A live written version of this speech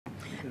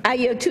I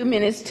yield 2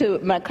 minutes to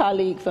my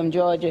colleague from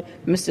Georgia,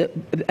 Mr.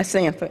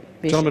 Sanford.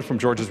 The gentleman from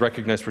Georgia is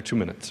recognized for 2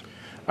 minutes.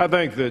 I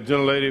thank the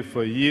gentlelady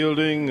for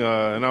yielding,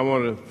 and I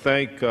want to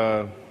thank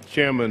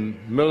Chairman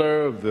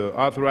Miller of the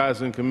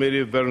Authorizing Committee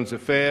of Veterans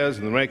Affairs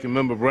and the Ranking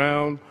Member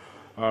Brown,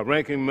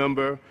 Ranking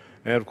Member,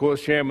 and of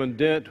course Chairman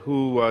Dent,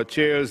 who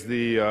chairs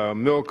the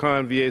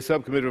MilCon VA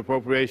Subcommittee of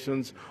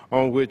Appropriations,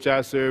 on which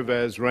I serve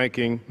as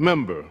Ranking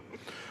Member.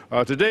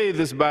 Today,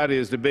 this body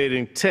is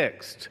debating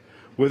text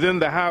within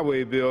the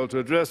highway bill to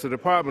address the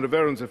Department of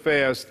Veterans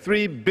Affairs'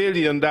 $3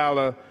 billion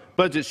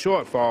budget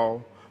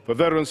shortfall for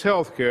veterans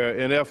health care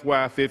in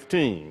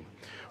FY15.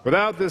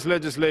 Without this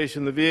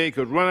legislation, the VA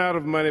could run out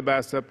of money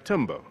by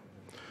September.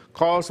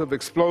 Costs have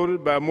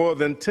exploded by more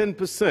than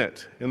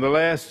 10% in the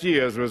last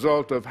year as a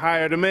result of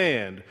higher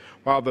demand,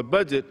 while the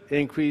budget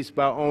increased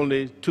by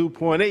only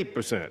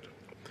 2.8%.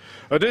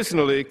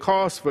 Additionally,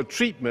 costs for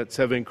treatments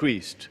have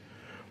increased.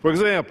 For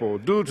example,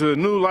 due to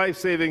new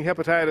life-saving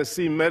hepatitis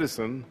C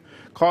medicine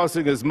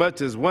costing as much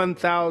as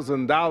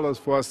 $1,000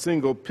 for a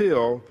single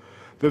pill,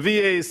 the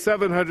VA's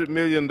 $700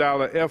 million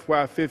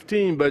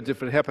FY15 budget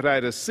for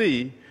hepatitis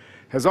C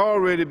has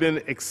already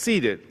been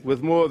exceeded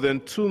with more than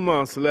 2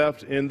 months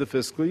left in the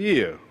fiscal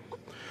year.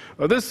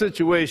 This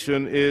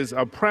situation is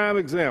a prime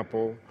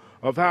example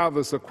of how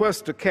the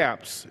sequester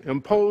caps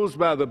imposed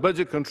by the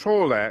Budget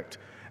Control Act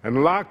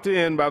and locked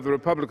in by the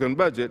Republican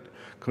budget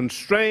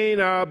constrain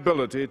our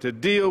ability to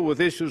deal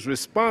with issues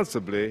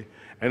responsibly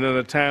and in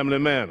a timely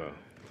manner.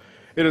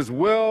 It is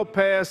well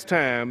past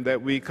time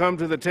that we come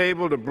to the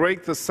table to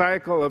break the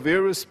cycle of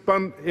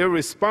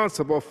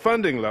irresponsible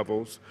funding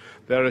levels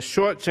that are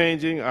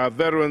shortchanging our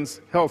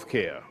veterans' health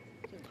care.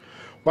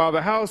 While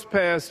the House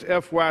passed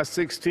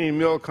FY16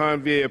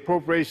 MilCon VA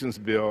appropriations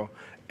bill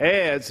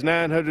adds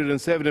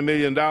 $970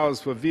 million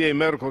for VA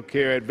medical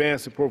care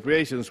advance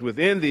appropriations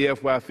within the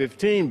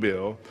FY15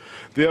 bill,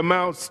 the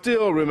amount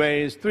still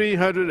remains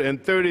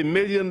 $330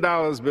 million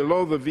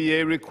below the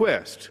VA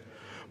request,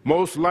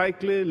 most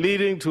likely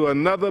leading to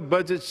another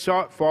budget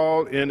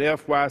shortfall in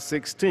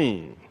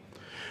FY16.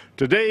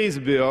 Today's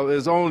bill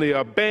is only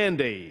a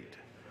Band-Aid,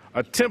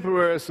 a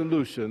temporary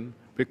solution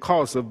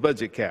because of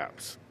budget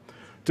caps.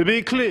 To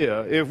be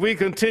clear, if we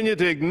continue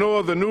to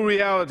ignore the new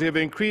reality of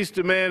increased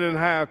demand and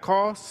higher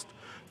costs,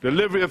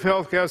 delivery of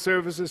health care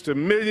services to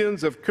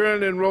millions of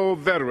currently enrolled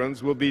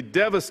veterans will be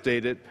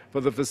devastated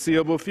for the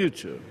foreseeable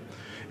future.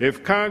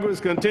 If Congress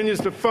continues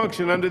to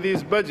function under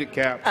these budget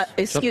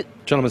caps...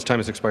 Gentleman's time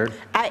has expired.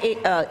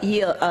 I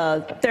yield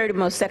 30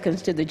 more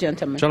seconds to the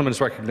gentleman. Gentleman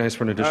is recognized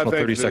for an additional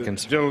 30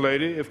 seconds.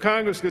 Gentlelady, if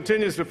Congress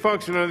continues to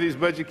function under these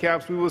budget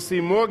caps, we will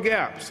see more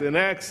gaps in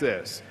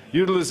access,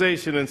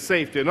 utilization, and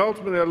safety, and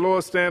ultimately a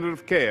lower standard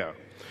of care.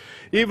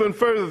 Even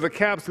further, the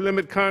caps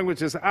limit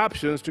Congress's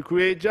options to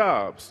create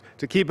jobs,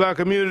 to keep our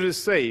communities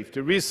safe,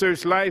 to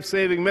research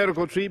life-saving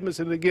medical treatments,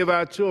 and to give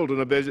our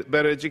children a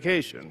better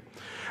education.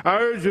 I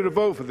urge you to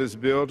vote for this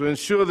bill to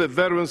ensure that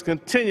veterans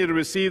continue to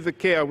receive the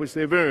care which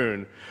they've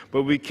earned,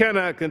 but we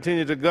cannot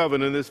continue to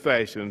govern in this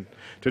fashion.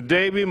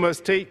 Today, we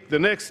must take the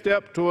next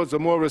step towards a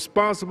more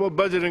responsible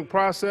budgeting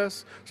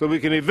process so we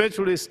can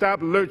eventually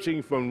stop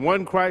lurching from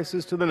one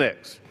crisis to the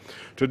next.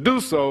 To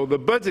do so, the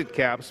budget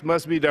caps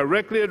must be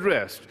directly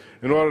addressed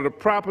in order to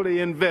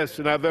properly invest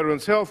in our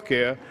veterans' health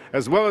care,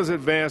 as well as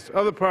advance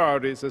other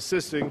priorities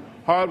assisting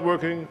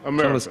hardworking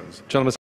Americans. Gentleman's